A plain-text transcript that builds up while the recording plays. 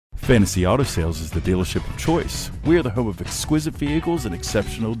Fantasy Auto Sales is the dealership of choice. We are the home of exquisite vehicles and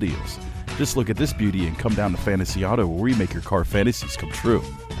exceptional deals. Just look at this beauty and come down to Fantasy Auto, where we make your car fantasies come true.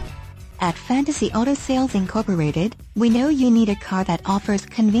 At Fantasy Auto Sales Incorporated, we know you need a car that offers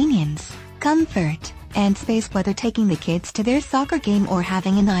convenience, comfort, and space, whether taking the kids to their soccer game or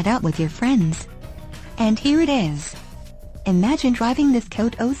having a night out with your friends. And here it is. Imagine driving this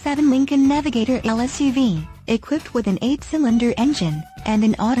Coat 07 Lincoln Navigator L SUV, equipped with an 8-cylinder engine and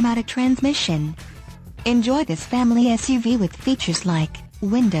an automatic transmission. Enjoy this family SUV with features like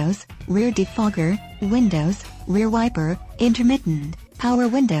windows, rear defogger, windows, rear wiper, intermittent, power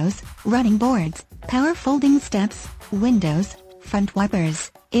windows, running boards, power folding steps, windows, front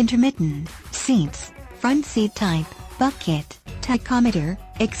wipers, intermittent, seats, front seat type, bucket, tachometer,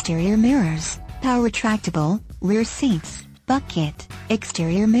 exterior mirrors, power retractable, rear seats, bucket,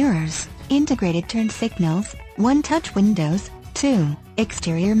 exterior mirrors, integrated turn signals, one-touch windows, 2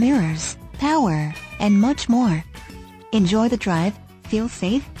 exterior mirrors, power, and much more. Enjoy the drive, feel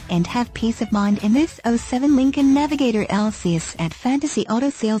safe, and have peace of mind in this '07 Lincoln Navigator L. See us at Fantasy Auto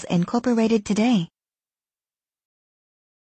Sales Incorporated today.